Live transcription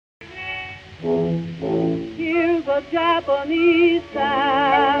Here's a Japanese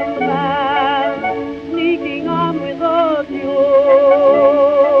sandman sneaking on with a duel.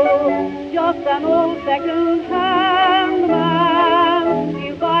 Just an old second-hand man,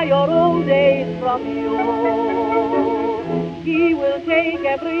 he'll buy your old days from you. He will take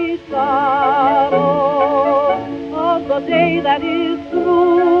every sorrow of the day that is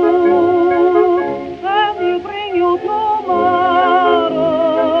through, and he'll bring you tomorrow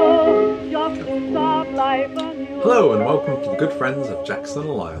just to start life anew. Hello and welcome to the good friends of Jackson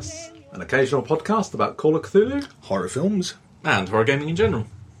Elias, an occasional podcast about Call of Cthulhu, horror films, and horror gaming in general.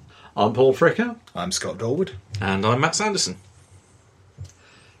 I'm Paul Fricker. I'm Scott Dorwood. And I'm Matt Sanderson.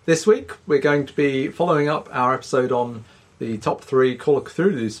 This week we're going to be following up our episode on the top 3 Call of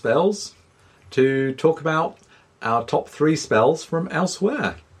Cthulhu spells to talk about our top 3 spells from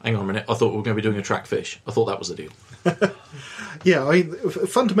elsewhere. Hang on a minute, I thought we were going to be doing a track fish. I thought that was the deal. Yeah, I mean,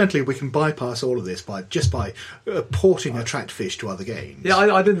 fundamentally we can bypass all of this by porting a tracked fish to other games. Yeah,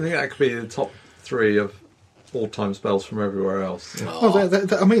 I didn't think that could be the top 3 of all-time spells from everywhere else. Yeah.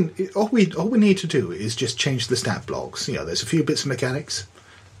 Well, I mean, all we need to do is just change the stat blocks. You know, there's a few bits of mechanics,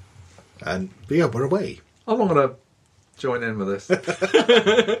 and yeah, we're away. I'm not going to join in with this.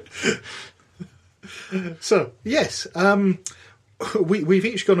 So, yes, we've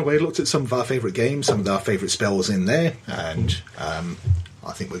each gone away, looked at some of our favourite games, some of our favourite spells in there, and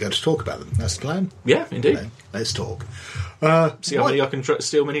I think we're going to talk about them. That's the plan. Yeah, indeed. Okay, let's talk. See how many I can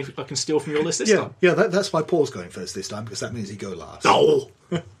steal from your list this time. Yeah, that's why Paul's going first this time, because that means he go last. Oh!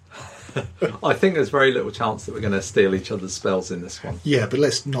 I think there's very little chance that we're going to steal each other's spells in this one. Yeah, but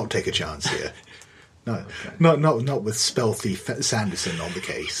let's not take a chance here. No, okay. Not with spell thief Sanderson on the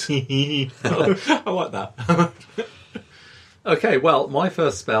case. I like that. Okay, well, my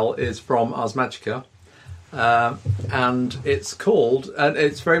first spell is from Ars Magica, and it's called, and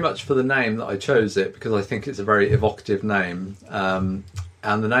it's very much for the name that I chose it, because I think it's a very evocative name, and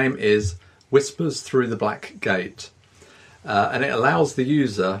the name is Whispers Through the Black Gate, and it allows the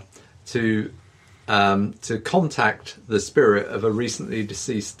user to contact the spirit of a recently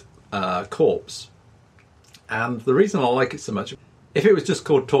deceased corpse. And the reason I like it so much, if it was just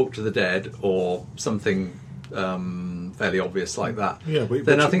called Talk to the Dead or something fairly obvious like that,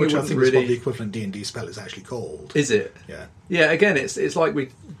 then I think it wouldn't really. What the equivalent D&D spell is actually called. Is it? Yeah. Yeah. Again, it's like we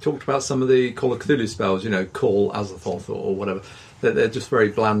talked about some of the Call of Cthulhu spells. You know, Call Azathoth or whatever. They're just very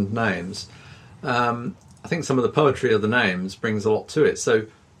bland names. I think some of the poetry of the names brings a lot to it. So,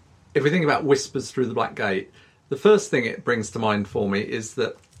 if we think about Whispers Through the Black Gate, the first thing it brings to mind for me is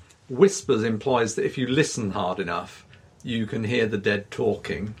that whispers implies that if you listen hard enough, you can hear the dead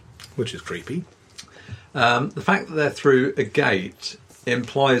talking. Which is creepy. The fact that they're through a gate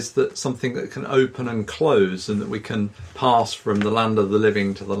implies that something that can open and close, and that we can pass from the land of the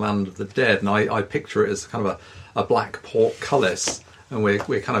living to the land of the dead. And I picture it as kind of a black portcullis, and we're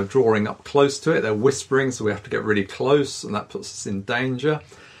kind of drawing up close to it. They're whispering, so we have to get really close, and that puts us in danger.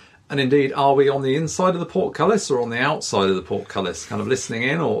 And indeed, are we on the inside of the portcullis or on the outside of the portcullis, kind of listening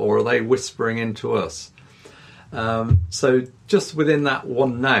in, or are they whispering into us? So just within that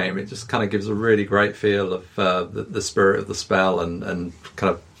one name, it just kind of gives a really great feel of the spirit of the spell and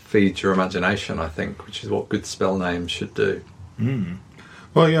kind of feeds your imagination, I think, which is what good spell names should do. Mm.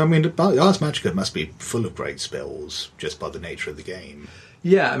 Well, yeah, I mean, Ars Magica must be full of great spells just by the nature of the game.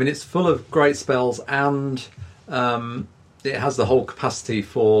 Yeah, I mean, it's full of great spells, and it has the whole capacity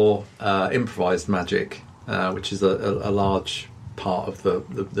for improvised magic, which is a large part of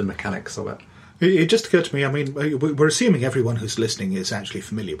the mechanics of it. It just occurred to me, I mean, we're assuming everyone who's listening is actually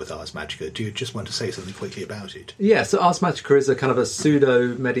familiar with Ars Magica. Do you just want to say something quickly about it? Yeah, so Ars Magica is a kind of a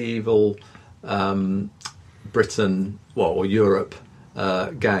pseudo-medieval Britain, or Europe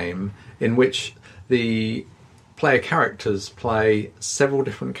game, in which the player characters play several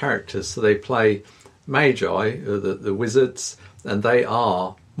different characters. So they play Magi, the wizards, and they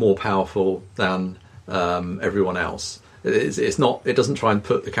are more powerful than everyone else. It's not. It doesn't try and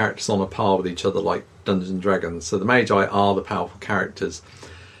put the characters on a par with each other like Dungeons and Dragons. So the Magi are the powerful characters.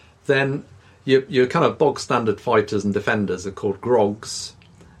 Then your kind of bog standard fighters and defenders are called Grogs,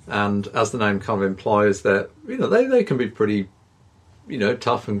 and as the name kind of implies, that they can be pretty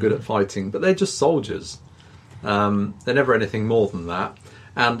tough and good at fighting, but they're just soldiers. They're never anything more than that.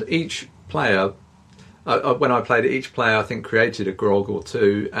 And each player, when I played it, each player I think created a Grog or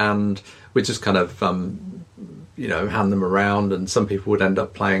two, and we just kind of hand them around, and some people would end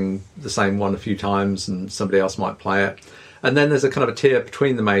up playing the same one a few times and somebody else might play it. And then there's a kind of a tier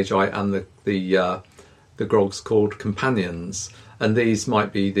between the Magi and the Grogs called Companions, and these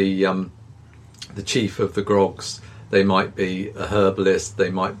might be the chief of the Grogs They might be a herbalist. They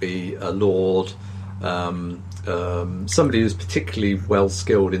might be a lord. Somebody who's particularly well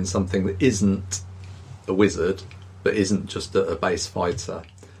skilled in something that isn't a wizard, but isn't just a base fighter.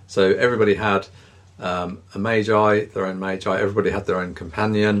 So everybody had a magi, their own magi. Everybody had their own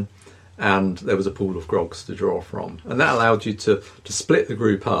companion, and there was a pool of grogs to draw from, and that allowed you to split the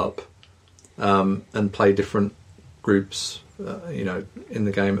group up and play different groups, in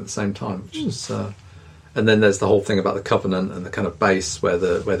the game at the same time. Which is, and then there's the whole thing about the covenant and the kind of base where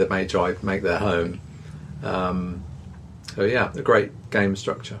the magi make their home. So yeah, a great game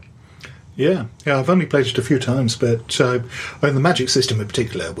structure. Yeah, I've only played it a few times, but the magic system in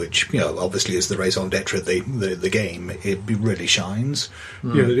particular, which obviously is the raison d'etre of the game, it really shines.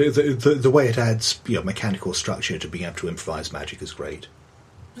 The way it adds mechanical structure to being able to improvise magic is great.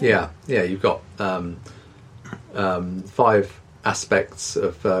 Yeah, you've got 5 aspects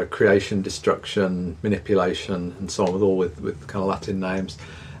of creation, destruction, manipulation, and so on, with kind of Latin names,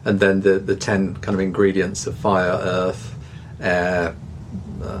 and then the 10 kind of ingredients of fire, earth, air,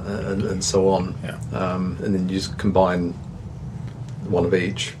 and so on. Yeah. And then you just combine one of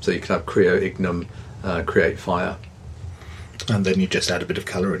each, so you can have creo, ignum, create fire, and then you just add a bit of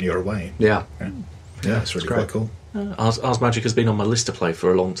colour and you're away. Yeah, it's really quite cool. Ars Magic has been on my list to play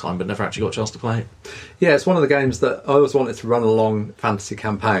for a long time, but never actually got a chance to play it. Yeah, it's one of the games that I always wanted to run a long fantasy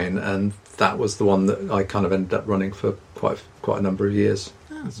campaign, and that was the one that I kind of ended up running for quite a number of years.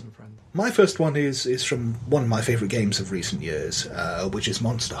 With some friends. My first one is from one of my favourite games of recent years, which is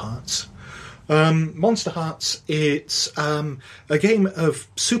Monster Hearts. Monster Hearts, it's a game of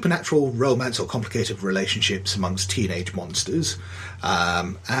supernatural romance or complicated relationships amongst teenage monsters,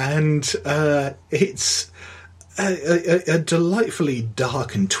 and it's a delightfully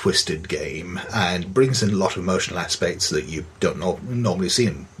dark and twisted game, and brings in a lot of emotional aspects that you don't normally see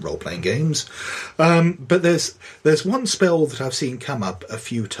in role-playing games. But there's one spell that I've seen come up a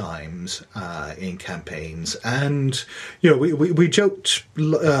few times in campaigns, and we joked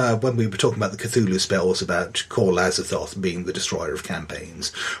when we were talking about the Cthulhu spells about Kor Lazathoth being the destroyer of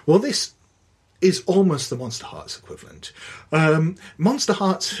campaigns. Well, this is almost the Monster Hearts equivalent. Monster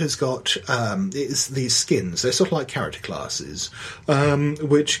Hearts has got these skins. They're sort of like character classes,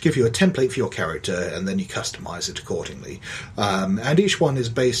 which give you a template for your character, and then you customise it accordingly. And each one is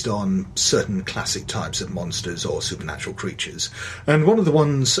based on certain classic types of monsters or supernatural creatures. And one of the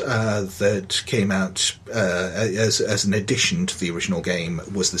ones that came out as an addition to the original game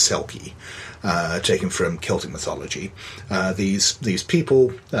was the Selkie, taken from Celtic mythology. These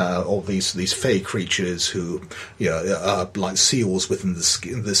people, or these fey creatures who are like seals within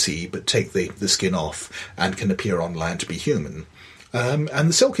the sea, but take the skin off and can appear on land to be human. And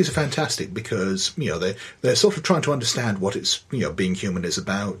the Selkies are fantastic because they're sort of trying to understand what it's being human is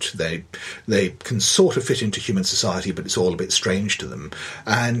about. They can sort of fit into human society, but it's all a bit strange to them.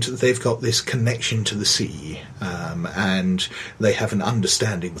 And they've got this connection to the sea, and they have an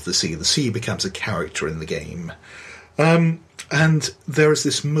understanding of the sea. The sea becomes a character in the game. And there is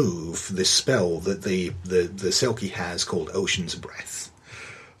this move, this spell that the Selkie has called Ocean's Breath.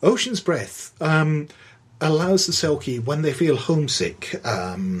 Ocean's Breath allows the Selkie, when they feel homesick,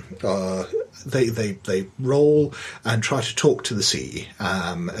 they roll and try to talk to the sea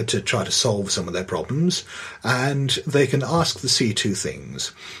to try to solve some of their problems. And they can ask the sea 2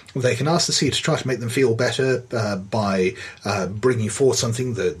 things. They can ask the sea to try to make them feel better by bringing forth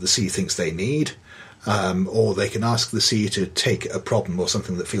something that the sea thinks they need. Or they can ask the sea to take a problem or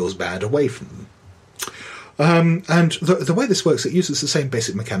something that feels bad away from them. And the way this works, it uses the same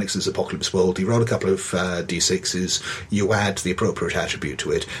basic mechanics as Apocalypse World. You roll a couple of d6s, you add the appropriate attribute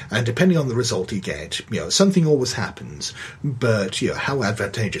to it, and depending on the result you get, something always happens, but how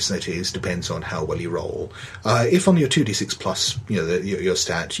advantageous that is depends on how well you roll. If on your 2d6 plus, your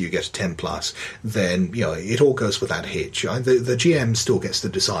stat, you get a 10 plus, then it all goes without hitch. The GM still gets to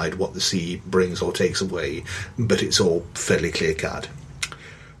decide what the sea brings or takes away, but it's all fairly clear cut.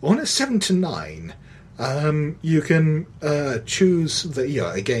 On a 7 to 9. You can choose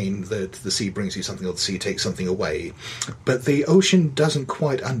again, the sea brings you something or the sea takes something away, but the ocean doesn't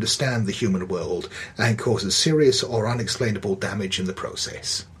quite understand the human world and causes serious or unexplainable damage in the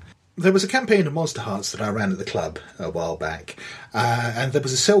process. There was a campaign of Monster Hearts that I ran at the club a while back, and there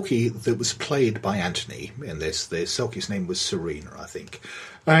was a Selkie that was played by Anthony in this. The Selkie's name was Serena, I think.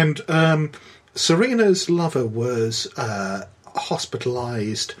 And Serena's lover was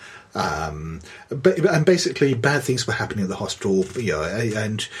hospitalised And basically, bad things were happening at the hospital,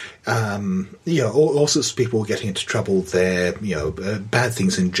 and all sorts of people were getting into trouble there. Bad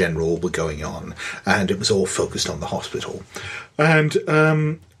things in general were going on, and it was all focused on the hospital. And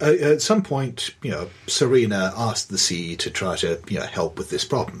at some point, Serena asked the sea to try to help with this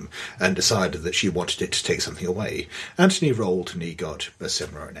problem, and decided that she wanted it to take something away. Anthony rolled, and he got a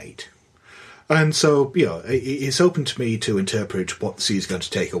 7 or an 8. And so, it's open to me to interpret what the sea is going to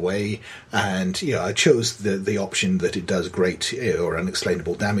take away. And, I chose the option that it does great or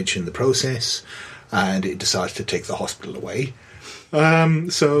unexplainable damage in the process. And it decides to take the hospital away. There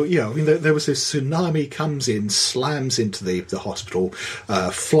was this tsunami comes in, slams into the hospital,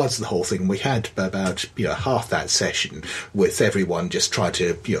 floods the whole thing. We had about half that session with everyone just trying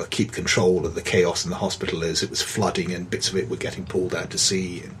to keep control of the chaos in the hospital as it was flooding, and bits of it were getting pulled out to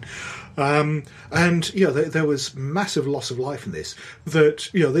sea. There was massive loss of life in this. That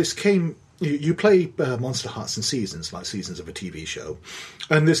this came. You play Monster Hearts in seasons, like seasons of a TV show,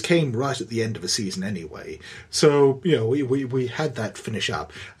 and this came right at the end of a season anyway. So we had that finish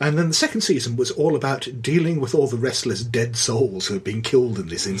up, and then the second season was all about dealing with all the restless dead souls who had been killed in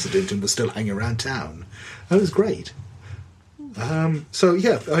this incident and were still hanging around town. That was great. Like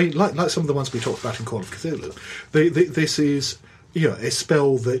some of the ones we talked about in Call of Cthulhu, this is a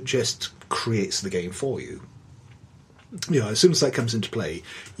spell that just creates the game for you. As soon as that comes into play,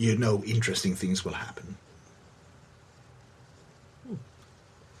 interesting things will happen.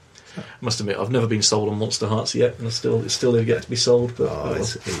 I must admit, I've never been sold on Monster Hearts yet, and it's still yet to be sold.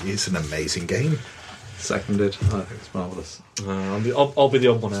 But it's an amazing game. Seconded. I think it's marvellous. I'll be the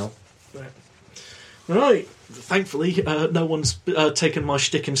odd one out. Right. Thankfully, no one's taken my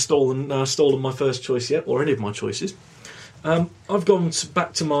shtick and stolen my first choice yet, or any of my choices. I've gone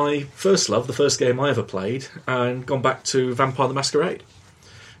back to my first love, the first game I ever played, and gone back to Vampire the Masquerade,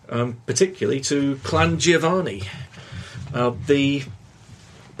 particularly to Clan Giovanni. The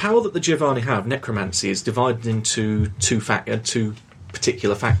power that the Giovanni have, necromancy, is divided into two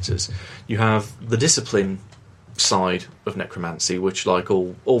particular factors. You have the discipline side of necromancy, which, like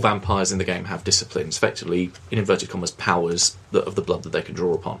all vampires in the game, have disciplines, effectively, in inverted commas, powers of the blood that they can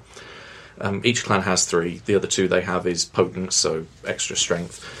draw upon. Each clan has 3. The other 2 they have is potent, so extra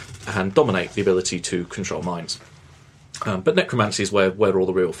strength, and dominate, the ability to control minds. But necromancy is where all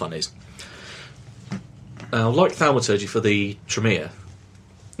the real fun is. Like thaumaturgy for the Tremere,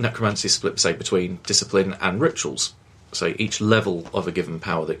 necromancy is split, say, between discipline and rituals. So each level of a given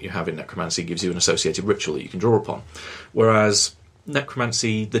power that you have in necromancy gives you an associated ritual that you can draw upon. Whereas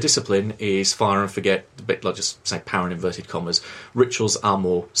necromancy, the discipline, is fire and forget, a bit like just say power in inverted commas. Rituals are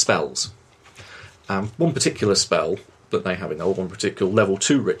more spells. One particular spell that they have in there, one particular level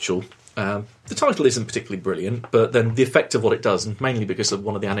 2 ritual, the title isn't particularly brilliant, but then the effect of what it does, and mainly because of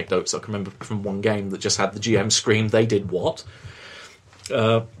one of the anecdotes I can remember from one game that just had the GM scream, "They did what?"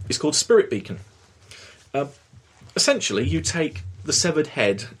 Is called Spirit Beacon. Essentially, you take the severed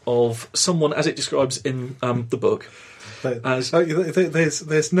head of someone, as it describes in the book. There's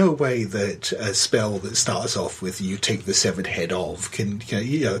no way that a spell that starts off with "you take the severed head of" can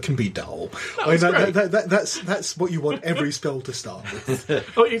be dull. That's what you want every spell to start with.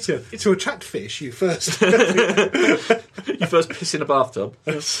 To attract fish, you first piss in a bathtub.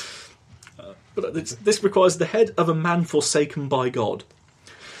 But this requires the head of a man forsaken by God.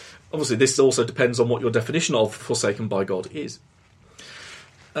 Obviously, this also depends on what your definition of forsaken by God is.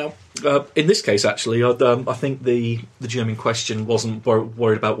 Now, in this case, actually, I think the GM in question wasn't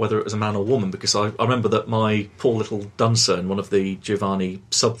worried about whether it was a man or woman, because I remember that my poor little Dunsern, one of the Giovanni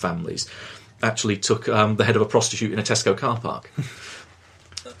subfamilies, actually took the head of a prostitute in a Tesco car park.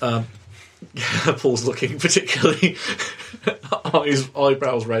 Paul's looking particularly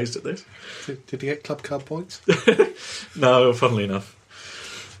eyebrows raised at this. Did he get club card points? No, funnily enough,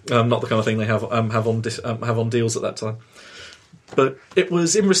 not the kind of thing they have on deals at that time. But it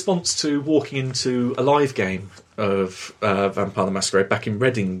was in response to walking into a live game of Vampire the Masquerade back in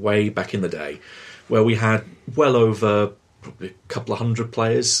Reading, way back in the day, where we had well over probably a couple of hundred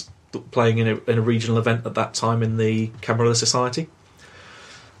players playing in a regional event at that time in the Camarilla Society.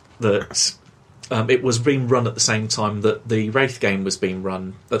 That it was being run at the same time that the Wraith game was being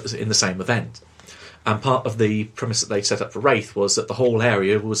run in the same event. And part of the premise that they'd set up for Wraith was that the whole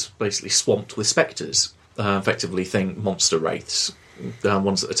area was basically swamped with spectres. Effectively think monster wraiths,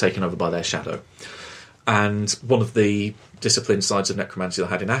 ones that are taken over by their shadow. And one of the discipline sides of necromancy that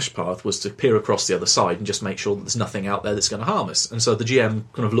I had in Ashpath was to peer across the other side and just make sure that there's nothing out there that's going to harm us. And so the GM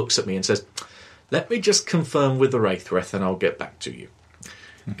kind of looks at me and says, "Let me just confirm with the Wraith and I'll get back to you."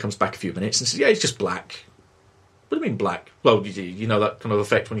 He comes back a few minutes and says, "Yeah, he's just black." What do you mean black? Well, you know that kind of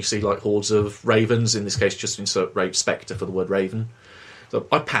effect when you see like hordes of ravens. In this case, just insert spectre for the word raven. So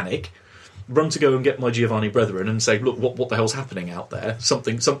I panic, run to go and get my Giovanni brethren and say, look, what the hell's happening out there?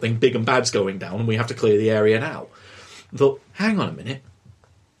 Something big and bad's going down, and we have to clear the area now. I thought, hang on a minute,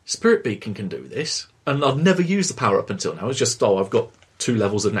 Spirit Beacon can do this, and I've never used the power up until now. It's just, I've got 2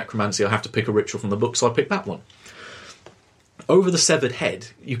 levels of necromancy. I have to pick a ritual from the book, so I picked that one. Over the severed head,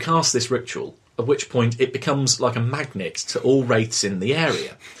 you cast this ritual, at which point it becomes like a magnet to all wraiths in the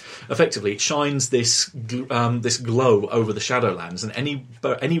area. Effectively, it shines this glow over the Shadowlands, and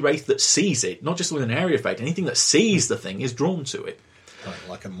any wraith that sees it, not just with an area effect, anything that sees the thing is drawn to it.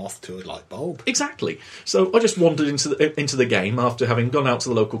 Like a moth to a light bulb. Exactly. So I just wandered into the game after having gone out to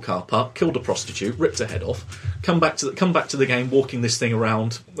the local car park, killed a prostitute, ripped her head off, come back to the game, walking this thing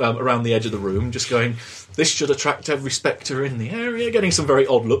around the edge of the room, just going, this should attract every spectre in the area, getting some very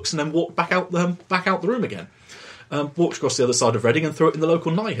odd looks, and then walked back out the room again. Walked across the other side of Reading and threw it in the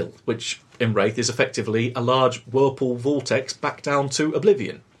local Nihil, which in Wraith is effectively a large whirlpool vortex back down to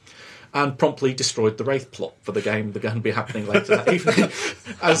oblivion. And promptly destroyed the Wraith plot for the game that going to be happening later that evening.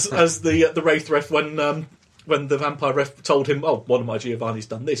 As the Wraith ref, when the vampire ref told him, oh, one of my Giovanni's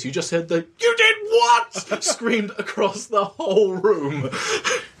done this, you just heard the, you did what? Screamed across the whole room.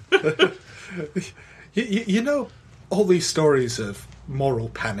 You know, all these stories of moral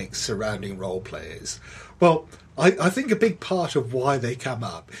panic surrounding role players. Well, I think a big part of why they come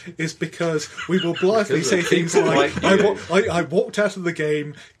up is because we will blithely say things like, I walked out of the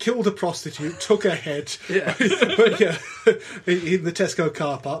game, killed a prostitute, took her head in the Tesco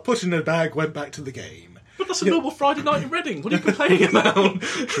car park, put in a bag, went back to the game. But that's a normal Friday night in Reading. What are you complaining about?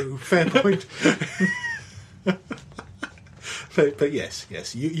 True, fair point. But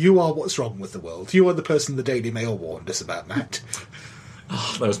yes, you are what's wrong with the world. You are the person the Daily Mail warned us about, Matt.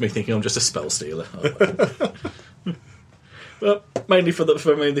 Oh, that was me thinking I'm just a spell stealer. But mainly for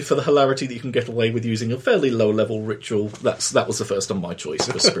the hilarity that you can get away with using a fairly low level ritual. That was the first on my choice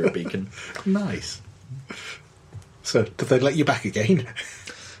for Spirit Beacon. Nice. So, did they let you back again?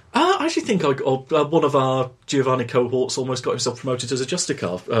 I actually think one of our Giovanni cohorts almost got himself promoted as a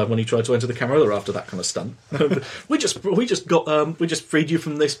Justicar when he tried to enter the Camarilla after that kind of stunt. we just freed you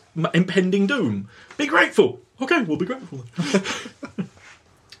from this impending doom. Be grateful. Okay, we'll be grateful.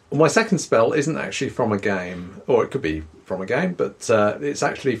 Well, my second spell isn't actually from a game, or it could be from a game, but it's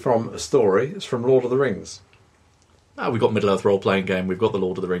actually from a story. It's from Lord of the Rings. We've got Middle-earth role-playing game, we've got the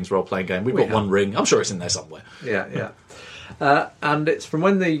Lord of the Rings role-playing game, we've got One Ring. I'm sure it's in there somewhere. Yeah. And it's from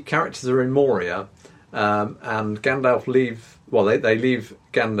when the characters are in Moria, and Gandalf they leave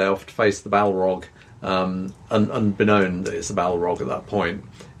Gandalf to face the Balrog, unbeknown that it's the Balrog at that point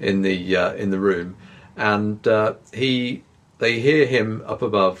in the room, and they hear him up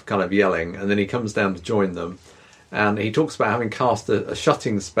above kind of yelling, and then he comes down to join them, and he talks about having cast a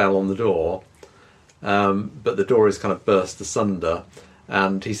shutting spell on the door, but the door is kind of burst asunder,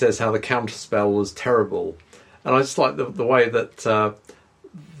 and he says how the counter spell was terrible. And I just like the way that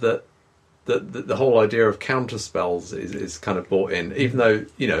the whole idea of counter spells is kind of brought in, even though,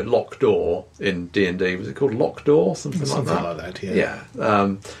 you know, lock door in D&D, was it called lock door? Something like that, yeah.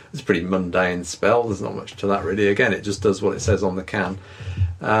 It's a pretty mundane spell, there's not much to that really. Again, it just does what it says on the can.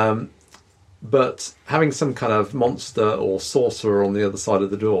 But having some kind of monster or sorcerer on the other side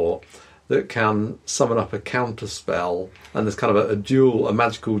of the door that can summon up a counter spell, and there's kind of a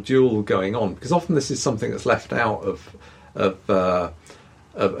magical duel going on, because often this is something that's left out of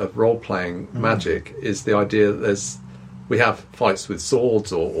role-playing magic, is the idea that we have fights with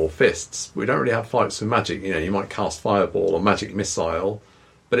swords or fists. We don't really have fights with magic. You know, you might cast fireball or magic missile,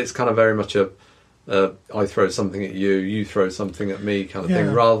 but it's kind of very much I throw something at you, you throw something at me kind of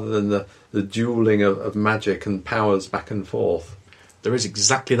thing, rather than the dueling of magic and powers back and forth. There is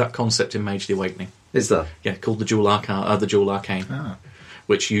exactly that concept in Mage the Awakening. Is there? Yeah, called the Dual Arcane.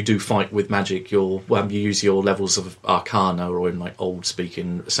 Which you do fight with magic. You use your levels of Arcana, or in like old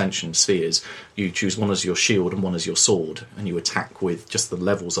speaking Ascension spheres, you choose one as your shield and one as your sword, and you attack with just the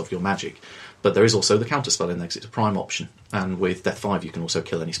levels of your magic. But there is also the counterspell in there, because it's a prime option, and with Death 5 you can also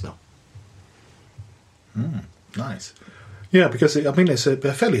kill any spell. Nice. Yeah, because it's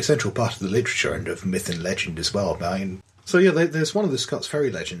a fairly essential part of the literature and of myth and legend as well. So yeah, there's one of the Scots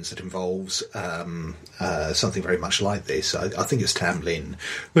fairy legends that involves something very much like this. I think it's Tamlin,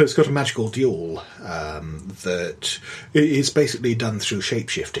 where it's got a magical duel that is basically done through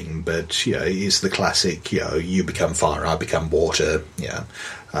shape-shifting, but it is the classic, you become fire, I become water,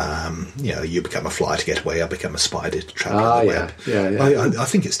 You become a fly to get away, I become a spider to travel in the web. Yeah. I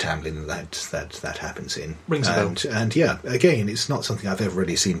think it's Tamlin that happens in. Rings a bell. And yeah, again, it's not something I've ever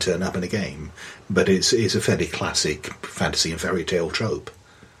really seen turn up in a game, but it's a fairly classic fantasy and fairy tale trope.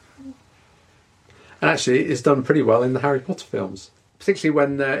 And actually, it's done pretty well in the Harry Potter films, particularly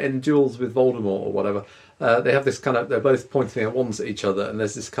when they're in duels with Voldemort or whatever. They have this kind of, they're both pointing their wands at each other, and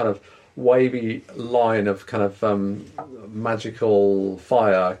there's this kind of wavy line of kind of magical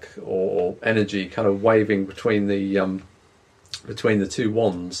fire or energy kind of waving between the two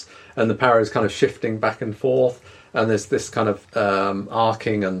wands, and the power is kind of shifting back and forth, and there's this kind of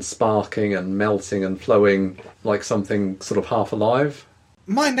arcing and sparking and melting and flowing like something sort of half alive.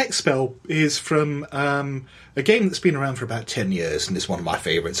 My next spell is from a game that's been around for about 10 years and is one of my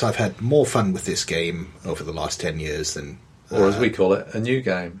favourites. I've had more fun with this game over the last 10 years than... or as we call it, a new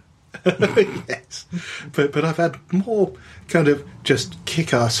game. Yes. But I've had more kind of just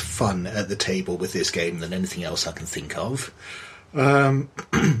kick-ass fun at the table with this game than anything else I can think of. And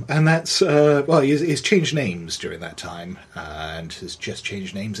that's... he's changed names during that time and has just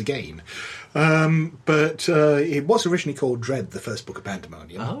changed names again. But it was originally called Dread, the First Book of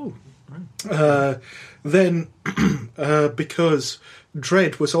Pandemonium. Oh, right. Then, because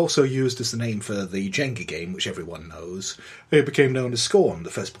Dread was also used as the name for the Jenga game, which everyone knows, it became known as Scorn,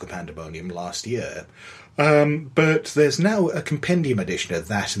 the First Book of Pandemonium, last year. But there's now a compendium edition of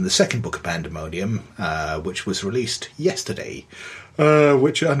that in the Second Book of Pandemonium, which was released yesterday,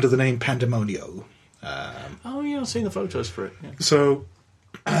 which under the name Pandemonio. I've seen the photos for it. Yeah. So...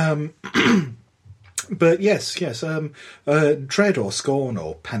 But yes, Dread or Scorn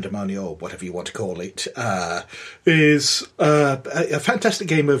or Pandemonio or whatever you want to call it is a fantastic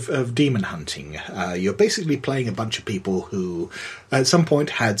game of demon hunting. You're basically playing a bunch of people who at some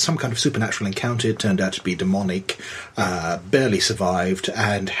point had some kind of supernatural encounter, turned out to be demonic, barely survived,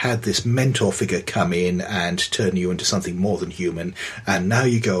 and had this mentor figure come in and turn you into something more than human. And now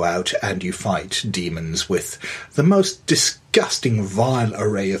you go out and you fight demons with the most disgusting, vile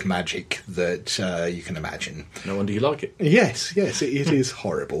array of magic that you can imagine. No wonder you like it. Yes, it is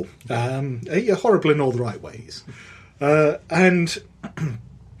horrible. Horrible in all the right ways. And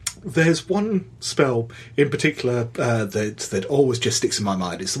there's one spell in particular that always just sticks in my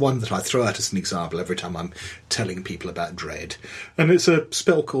mind. It's the one that I throw out as an example every time I'm telling people about Dread. And it's a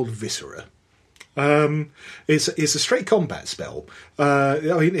spell called Viscera. It's a straight combat spell.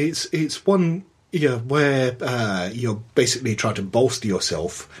 It's one... where you're basically trying to bolster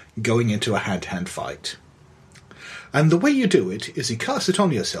yourself going into a hand-to-hand fight. And the way you do it is you cast it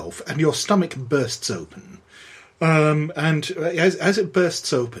on yourself and your stomach bursts open. And as it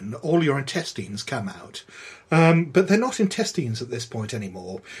bursts open, all your intestines come out. But they're not intestines at this point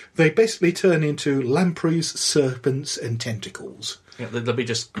anymore. They basically turn into lampreys, serpents, and tentacles. Yeah, they'll be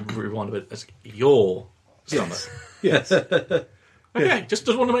just rewind a bit. As your stomach. Yes. Okay, just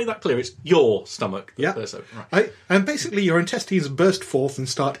want to make that clear. It's your stomach. Yeah. Right. And basically your intestines burst forth and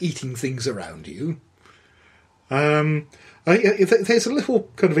start eating things around you. There's a little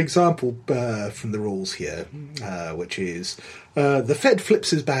kind of example from the rules here, which is the Fed flips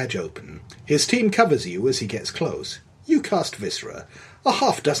his badge open. His team covers you as he gets close. You cast Viscera. A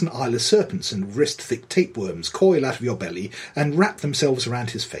half-dozen eyeless serpents and wrist-thick tapeworms coil out of your belly and wrap themselves around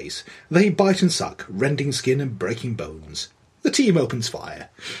his face. They bite and suck, rending skin and breaking bones. The team opens fire.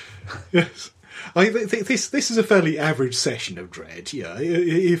 Yes. This is a fairly average session of Dread. Yeah,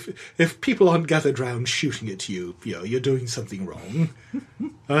 if people aren't gathered round shooting at you, you're doing something wrong.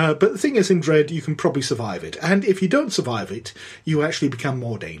 But the thing is, in Dread, you can probably survive it, and if you don't survive it, you actually become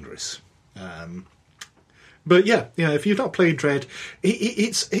more dangerous. But if you've not played Dread,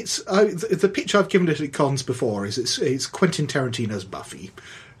 it's the pitch I've given it at cons before is it's Quentin Tarantino's Buffy.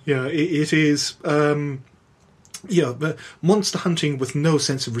 Yeah, it is. Monster hunting with no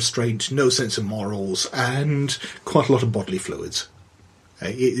sense of restraint, no sense of morals, and quite a lot of bodily fluids.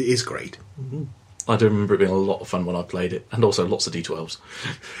 It is great. Mm-hmm. I do remember it being a lot of fun when I played it, and also lots of D12s.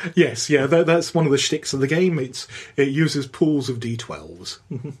 Yes, that's one of the shticks of the game. It uses pools of D12s.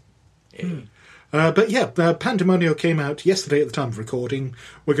 Pandemonio came out yesterday at the time of recording.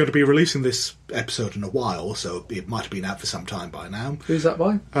 We're going to be releasing this episode in a while, so it might have been out for some time by now. Who's that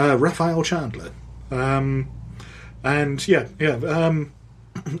by? Raphael Chandler. Get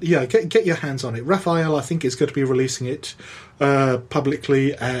your hands on it. Raphael, I think, is going to be releasing it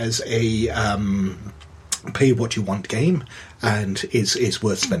publicly as a pay-what-you-want game, and is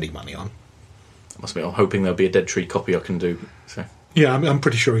worth spending money on. Must be. I'm hoping there'll be a Dead Tree copy I can do. So. Yeah, I'm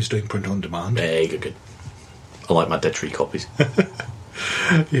pretty sure he's doing print on demand. Hey, good. I like my Dead Tree copies.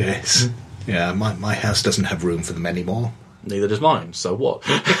 Yes. Yeah, my house doesn't have room for them anymore. Neither does mine, so what?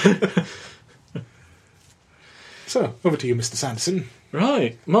 So, over to you, Mr. Sanderson.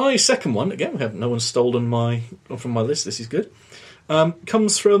 Right, my second one, again, no one's stolen from my list, this is good,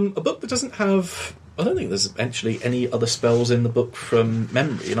 comes from a book that doesn't have, I don't think there's actually any other spells in the book from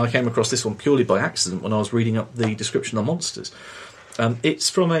memory, and I came across this one purely by accident when I was reading up the description of monsters. It's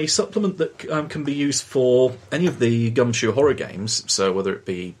from a supplement that can be used for any of the Gumshoe horror games, so whether it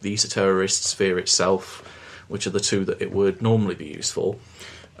be the Easter Terrorist, Sphere itself, which are the two that it would normally be used for,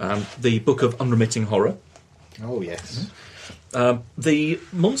 the Book of Unremitting Horror. Oh, yes. The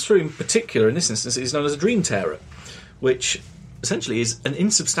monster in particular, in this instance, is known as a Dream Terror, which essentially is an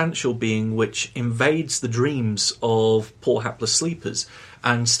insubstantial being which invades the dreams of poor hapless sleepers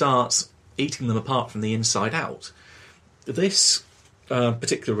and starts eating them apart from the inside out. This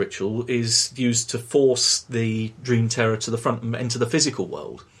particular ritual is used to force the Dream Terror to the front and enter the physical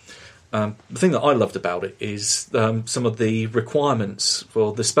world. The thing that I loved about it is some of the requirements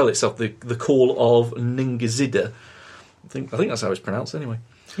for the spell itself, the call of Ningizida. I think that's how it's pronounced anyway.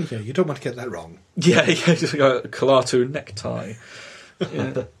 Yeah, you don't want to get that wrong. Yeah, Kalatu necktie.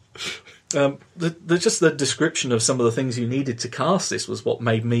 Yeah. Just the description of some of the things you needed to cast this was what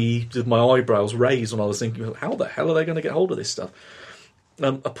made my eyebrows raise when I was thinking, how the hell are they going to get hold of this stuff?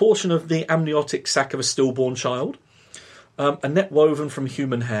 A portion of the amniotic sac of a stillborn child, a net woven from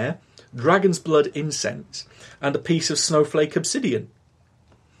human hair, dragon's blood incense, and a piece of snowflake obsidian.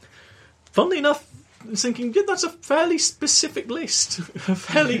 Funnily enough, I was thinking, yeah, that's a fairly specific list.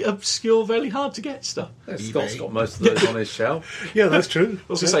 Fairly obscure, fairly hard to get stuff. Yeah, Scott's got most of those on his shelf. Yeah, that's true.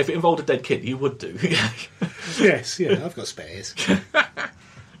 I was going to say, if it involved a dead kid, you would do. Yes, yeah, I've got spares.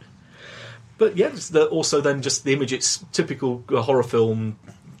 But yeah, also then just the image, it's typical horror film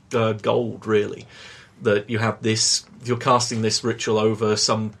gold, really. That you have this, you're casting this ritual over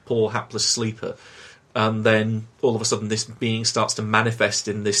some poor hapless sleeper, and then all of a sudden this being starts to manifest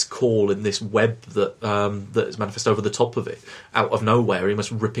in this call, in this web that is manifest over the top of it, out of nowhere,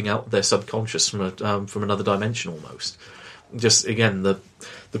 almost ripping out their subconscious from another dimension almost. Just, again, the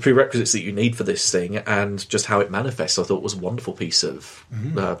prerequisites that you need for this thing and just how it manifests, I thought was a wonderful piece of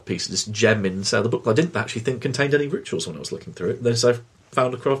this gem inside the book. I didn't actually think contained any rituals when I was looking through it. Then so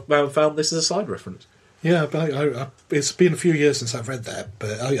I found this as a side reference. Yeah, but it's been a few years since I've read that,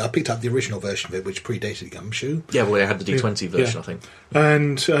 but I picked up the original version of it, which predated Gumshoe. Yeah, well, they had the D20 version, I think.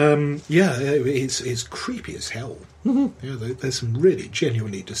 And, it's creepy as hell. Mm-hmm. Yeah, there's some really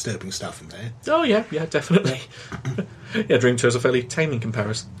genuinely disturbing stuff in there. Oh, yeah, definitely. Yeah, Dream Tour is a fairly tame in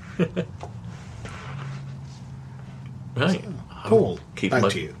comparison. Right. Paul,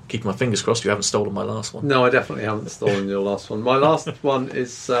 back to you. Keeping my fingers crossed you haven't stolen my last one. No, I definitely haven't stolen your last one. My last one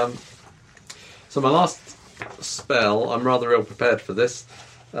is... So my last spell, I'm rather ill prepared for this.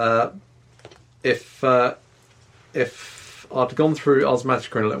 If I'd gone through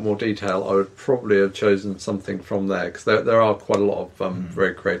Osmatica in a little more detail, I would probably have chosen something from there, because there are quite a lot of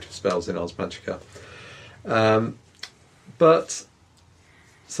very creative spells in Osmatica. But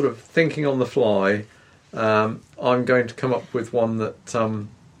sort of thinking on the fly, I'm going to come up with one that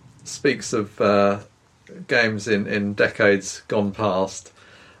speaks of games in decades gone past.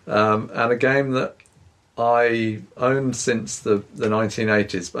 And a game that I owned since the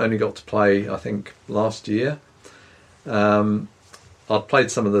 1980s, but only got to play, I think, last year. I'd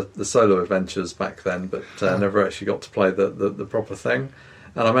played some of the solo adventures back then, but never actually got to play the proper thing.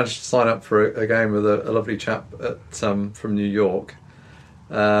 And I managed to sign up for a game with a lovely chap from New York,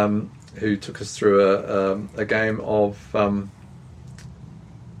 who took us through a game of...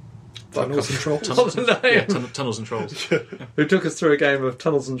 Tunnels and Trolls? Tunnels and Trolls. Who took us through a game of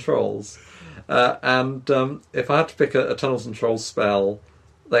Tunnels and Trolls. And if I had to pick a Tunnels and Trolls spell,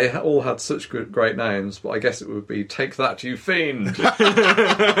 they all had such great names, but I guess it would be Take That, You Fiend!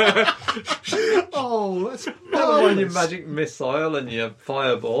 Oh, that's Never mind your magic missile and your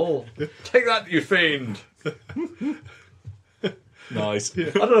fireball. Take that, you fiend! Nice. I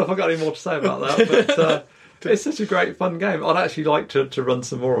don't know if I've got any more to say about that, but... it's such a great fun game. I'd actually like to run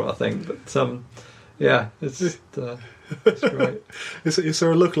some more, I think. But it's great. Is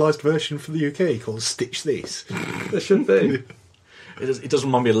there a localised version for the UK called Stitch This? There should be. It does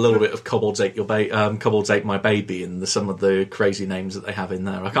remind me a little bit of Kobolds Ate My Baby and some of the crazy names that they have in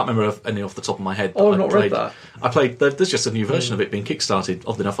there. I can't remember any off the top of my head. Oh, I've not read that. I played. There's just a new version of it being kickstarted.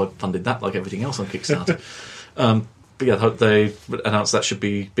 Oddly enough, I funded that like everything else on Kickstarter. But yeah, they announced that should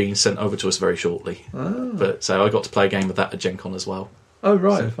be being sent over to us very shortly. Oh. But so I got to play a game of that at Gen Con as well. Oh,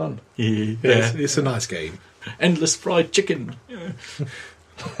 right, fun. Yeah. It's a nice game. Endless fried chicken. Yeah.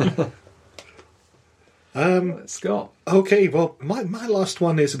 Scott. Okay, well, my last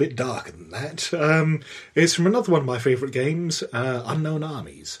one is a bit darker than that. It's from another one of my favourite games, Unknown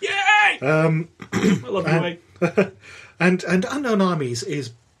Armies. Yay! I love the way. And Unknown Armies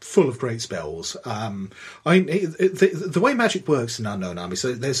is full of great spells. The way magic works in Unknown Armies,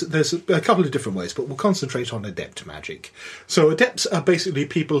 so there's a couple of different ways, but we'll concentrate on adept magic. So adepts are basically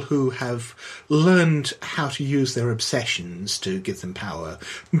people who have learned how to use their obsessions to give them power,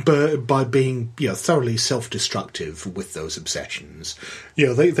 but by being thoroughly self-destructive with those obsessions.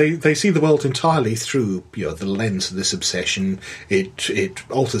 They see the world entirely through the lens of this obsession. It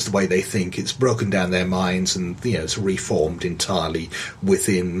alters the way they think. It's broken down their minds, and it's reformed entirely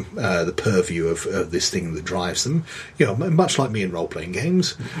within the purview of this thing that drives them. Much like me in role-playing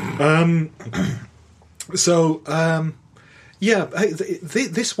games. This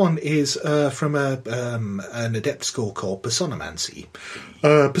one is from an adept school called Personomancy.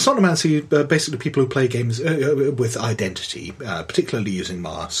 Personomancy, basically people who play games with identity, particularly using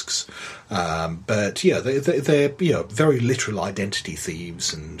masks. They're very literal identity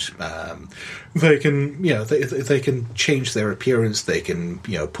thieves, and they can change their appearance. They can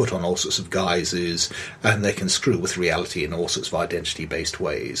put on all sorts of guises, and they can screw with reality in all sorts of identity-based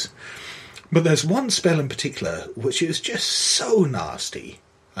ways. But there's one spell in particular which is just so nasty.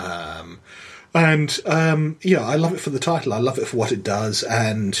 I love it for the title. I love it for what it does,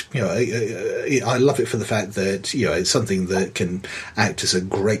 and I love it for the fact that it's something that can act as a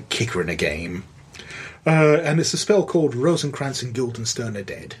great kicker in a game. And it's a spell called Rosencrantz and Guildenstern are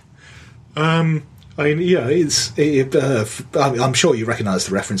Dead. I'm sure you recognise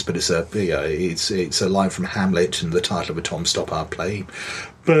the reference, but it's a line from Hamlet and the title of a Tom Stoppard play.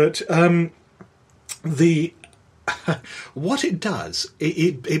 But what it does,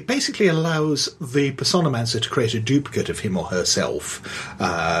 it basically allows the Personomancer to create a duplicate of him or herself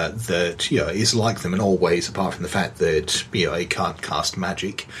that is like them in all ways, apart from the fact that it can't cast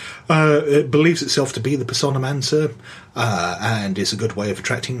magic. It believes itself to be the Personomancer, and is a good way of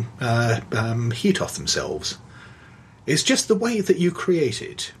attracting heat off themselves. It's just the way that you create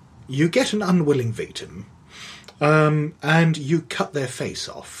it. You get an unwilling victim, and you cut their face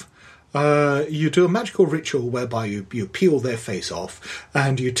off. You do a magical ritual whereby you peel their face off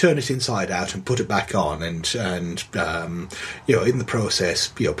and you turn it inside out and put it back on, and in the process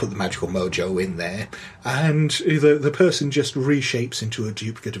put the magical mojo in there, and the person just reshapes into a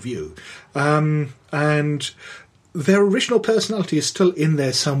duplicate of you, and their original personality is still in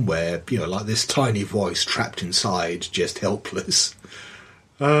there somewhere, like this tiny voice trapped inside, just helpless.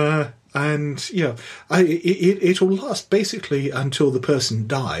 It will last basically until the person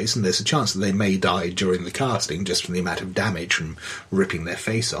dies, and there's a chance that they may die during the casting just from the amount of damage from ripping their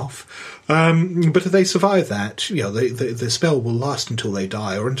face off. But if they survive that, the spell will last until they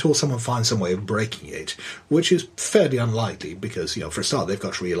die, or until someone finds some way of breaking it, which is fairly unlikely because, for a start, they've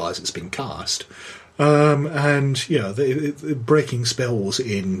got to realise it's been cast. Breaking spells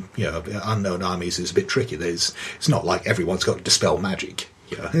in Unknown Armies is a bit tricky. It's not like everyone's got to dispel magic.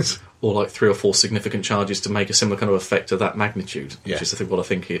 Or like 3 or 4 significant charges to make a similar kind of effect of that magnitude, which is what I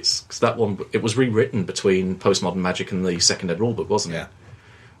think it's. Because that one, it was rewritten between Postmodern Magic and the second ed rulebook, wasn't it?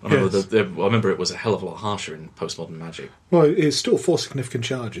 I remember it was a hell of a lot harsher in Postmodern Magic. Well, it's still 4 significant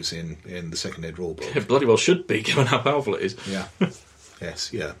charges in the second ed rulebook. It bloody well should be, given how powerful it is. Yeah.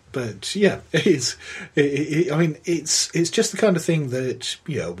 Yes, yeah, but it's just the kind of thing that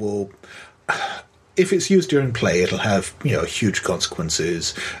will. If it's used during play, it'll have huge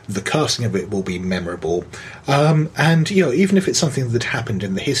consequences. The casting of it will be memorable, and even if it's something that happened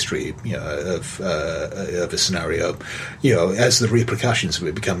in the history of a scenario, as the repercussions of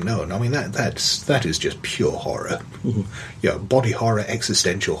it become known, that is just pure horror. Mm-hmm. Body horror,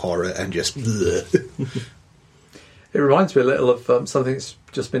 existential horror, and just. It reminds me a little of something that's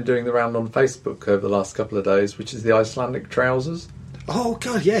just been doing the round on Facebook over the last couple of days, which is the Icelandic trousers. Oh,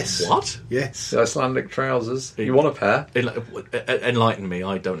 God, yes. What? Yes. The Icelandic trousers. You want a pair? Enlighten me,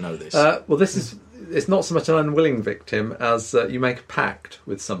 I don't know this. Well, it's not so much an unwilling victim as you make a pact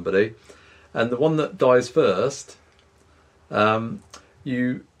with somebody, and the one that dies first,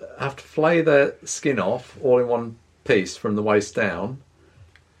 you have to flay their skin off all in one piece from the waist down,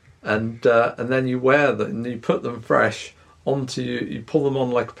 and then you wear them, and you put them fresh onto you pull them on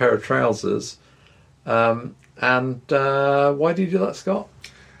like a pair of trousers. And why do you do that, Scott?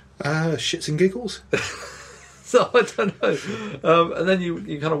 Shits and giggles. So I don't know. And then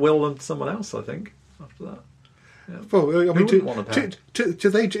you kind of will them to someone else, I think, after that. Yeah. Well, I mean, do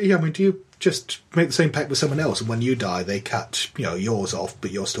they? Yeah, I mean, do you just make the same pact with someone else, and when you die, they cut yours off, but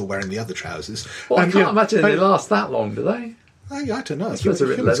you're still wearing the other trousers? Well, I can't imagine they last that long, do they? I don't know. suppose a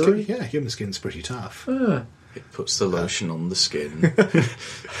bit leathery. Human skin's pretty tough. It puts the lotion on the skin.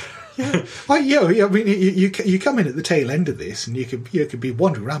 I mean, you come in at the tail end of this, and you could be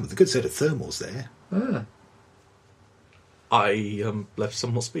wandering around with a good set of thermals there. I am left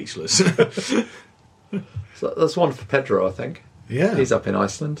somewhat speechless. So that's one for Pedro, I think. Yeah, He's up in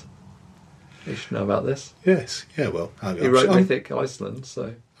Iceland. He should know about this. Yes. Yeah. Well, He wrote Mythic Iceland,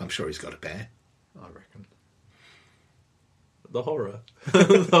 so I'm sure he's got a bear. I reckon. The horror.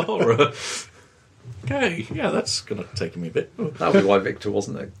 The horror. Okay, yeah, that's going to take me a bit. That would be why Victor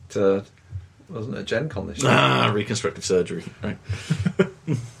wasn't at Gen Con this year. Reconstructive surgery. Right.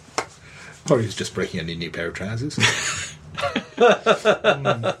 Or he was just breaking a new pair of trousers.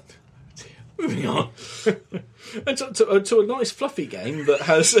 Moving on. And to a nice fluffy game that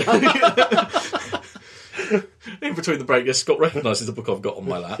has... In between the break, yes, Scott recognises the book I've got on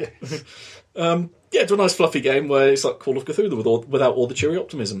my lap. To a nice fluffy game where it's like Call of Cthulhu without all the cheery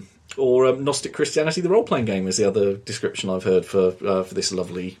optimism. Or Gnostic Christianity, the role-playing game, is the other description I've heard for this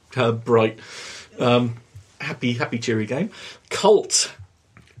lovely, bright, happy, cheery game. Cult.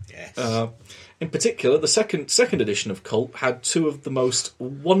 Yes. In particular, the second edition of Cult had two of the most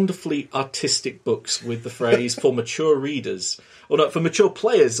wonderfully artistic books with the phrase "for mature readers," or no, for mature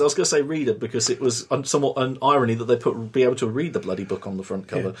players. I was going to say reader because it was somewhat an irony that they be able to read the bloody book on the front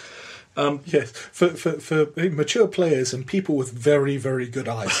cover. Yes, for mature players and people with very, very good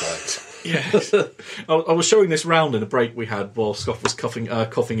eyesight. Yes, I was showing this round in a break we had while Scott was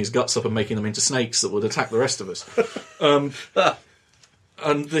coughing his guts up and making them into snakes that would attack the rest of us.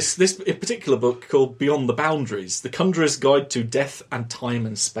 And this in particular book called Beyond the Boundaries, The Conjurer's Guide to Death and Time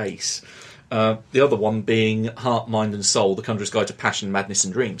and Space. The other one being Heart, Mind and Soul, The Conjurer's Guide to Passion, Madness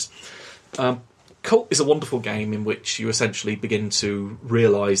and Dreams. Cult is a wonderful game in which you essentially begin to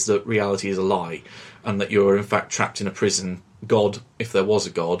realise that reality is a lie and that you're in fact trapped in a prison. God, if there was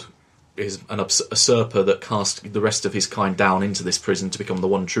a God, is an usurper that cast the rest of his kind down into this prison to become the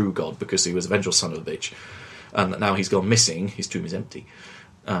one true God because he was a vengeful son of a bitch. And that now he's gone missing, his tomb is empty.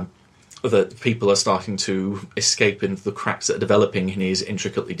 That people are starting to escape into the cracks that are developing in his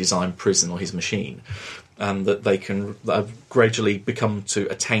intricately designed prison or his machine, and that they can gradually become to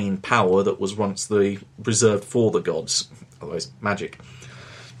attain power that was once reserved for the gods, otherwise magic.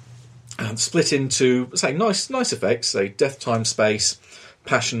 And split into, say, nice effects, say death, time, space,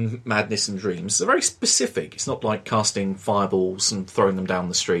 passion, madness and dreams. They're very specific. It's not like casting fireballs and throwing them down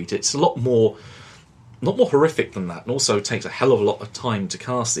the street. It's a lot more horrific than that, and also takes a hell of a lot of time to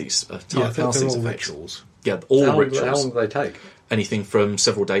cast these They're all effects. rituals. Yeah, all rituals. How long do they take? Anything from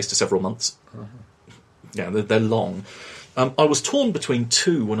several days to several months. Yeah, they're long. I was torn between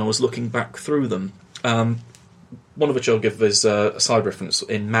two when I was looking back through them. One of which I'll give as a side reference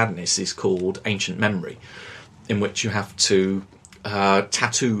in Madness is called Ancient Memory, in which you have to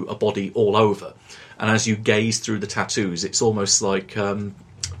tattoo a body all over. And as you gaze through the tattoos, it's almost like...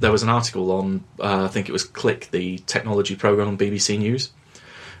 there was an article on, I think it was Click, the technology programme on BBC News,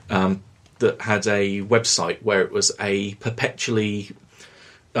 that had a website where it was a perpetually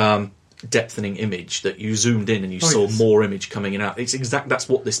depthening image that you zoomed in and you saw more image coming in and out. That's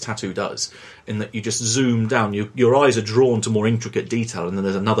what this tattoo does, in that you just zoom down, your eyes are drawn to more intricate detail, and then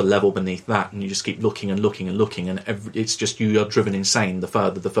there's another level beneath that, and you just keep looking and looking and looking, and it's just you are driven insane the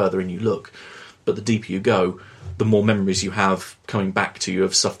further in you look. But the deeper you go, the more memories you have coming back to you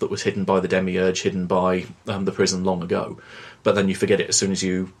of stuff that was hidden by the demiurge, hidden by the prison long ago. But then you forget it as soon as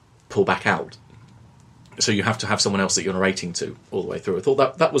you pull back out. So you have to have someone else that you're narrating to all the way through. I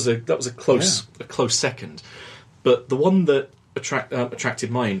thought that was a close second. But the one that attracted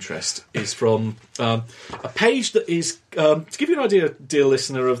my interest is from a page that is to give you an idea, dear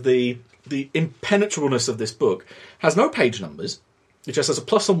listener, of the impenetrableness of this book. Has no page numbers. It just has a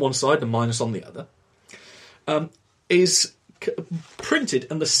plus on one side and a minus on the other. Is printed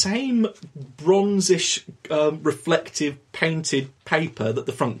in the same bronzish, reflective, painted paper that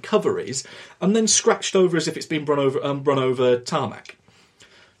the front cover is, and then scratched over as if it's been run over tarmac.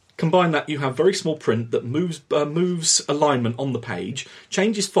 Combine that, you have very small print that moves alignment on the page,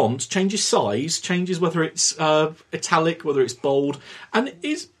 changes font, changes size, changes whether it's italic, whether it's bold, and it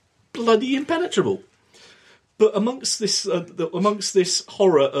is bloody impenetrable. But amongst this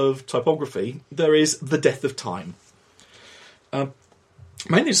horror of typography, there is the death of time.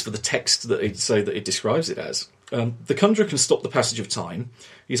 Mainly it's for the text that it describes it as. The Conjurer can stop the passage of time.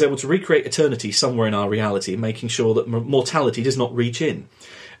 He's able to recreate eternity somewhere in our reality, making sure that mortality does not reach in.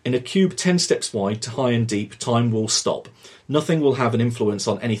 In a cube 10 steps wide to high and deep, time will stop. Nothing will have an influence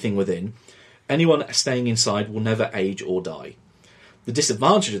on anything within. Anyone staying inside will never age or die. The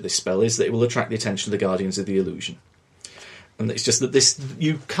disadvantage of this spell is that it will attract the attention of the Guardians of the Illusion. And it's just that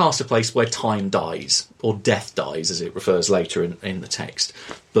you cast a place where time dies, or death dies, as it refers later in the text,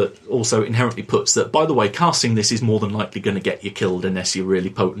 but also inherently puts that, by the way, casting this is more than likely going to get you killed unless you're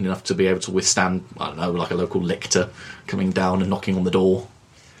really potent enough to be able to withstand, I don't know, like a local lictor coming down and knocking on the door,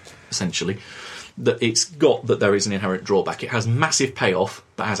 essentially. That it's got that there is an inherent drawback. It has massive payoff,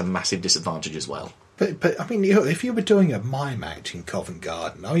 but has a massive disadvantage as well. But I mean, if you were doing a mime act in Covent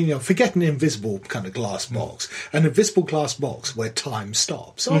Garden, I mean, forget an invisible kind of glass box, an invisible glass box where time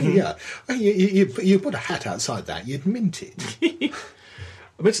stops. Oh yeah, you put a hat outside that, you'd mint it.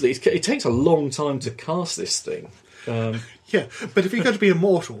 Admittedly, it takes a long time to cast this thing. Yeah, but if you're going to be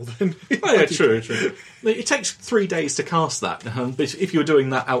immortal, then Oh yeah, true. It takes 3 days to cast that. But if you were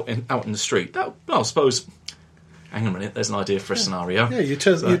doing that out in the street, I suppose. Hang on a minute, there's an idea for a scenario. Yeah, you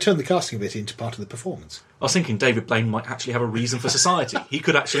turn the casting of it into part of the performance. I was thinking David Blaine might actually have a reason for society. He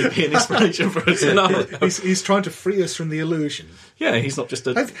could actually be an inspiration for a scenario. He's trying to free us from the illusion. Yeah, he's not just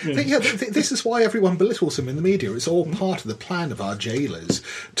a... This is why everyone belittles him in the media. It's all part of the plan of our jailers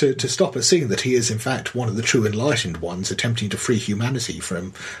to stop us seeing that he is, in fact, one of the true enlightened ones attempting to free humanity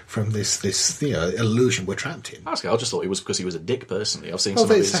from this illusion we're trapped in. I just thought it was because he was a dick, personally. I've seen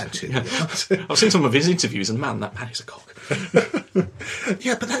there's that too. I've seen some of his interviews, and man, that man is a cock.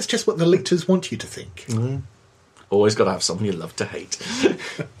 Yeah, but that's just what the lictors want you to think. Always got to have someone you love to hate.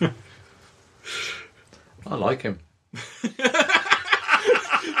 I like him.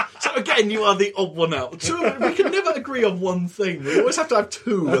 So again, you are the odd one out. We can never agree on one thing. We always have to have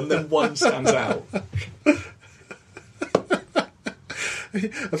two, and then one stands out.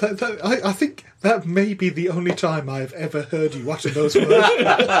 I think that may be the only time I've ever heard you utter those words.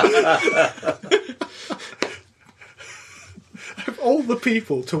 Of all the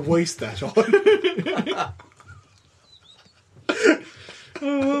people to waste that on.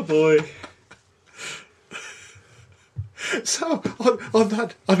 Oh boy. So, on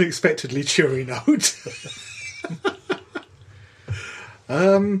that unexpectedly cheery note...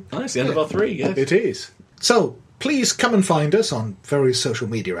 That's the end of our 3, yes. It is. So, please come and find us on various social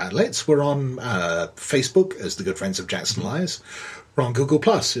media outlets. We're on Facebook as The Good Friends of Jackson Liars. We're on Google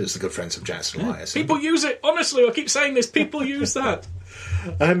Plus as The Good Friends of Jackson Liars. People use it. Honestly, I keep saying this. People use that.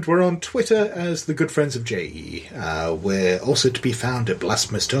 And we're on Twitter as The Good Friends of JE. We're also to be found at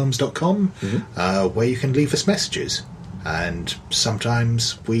blasphemoustomes.com, where you can leave us messages. And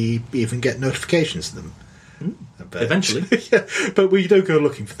sometimes we even get notifications of them. But, eventually. Yeah, but we don't go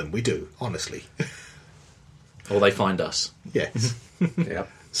looking for them. We do, honestly. Or they find us. Yes. Yeah.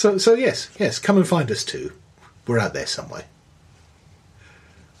 So yes, come and find us too. We're out there somewhere.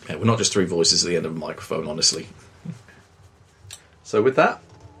 Yeah, we're not just 3 voices at the end of a microphone, honestly. So with that,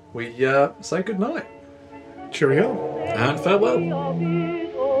 we say good night. Cheerio. And farewell.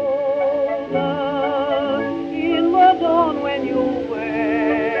 In the dawn when you wake,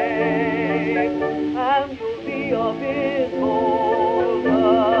 and you'll be of his older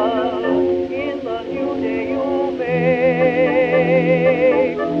in the new day you make.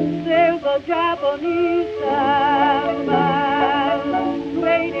 There's a Japanese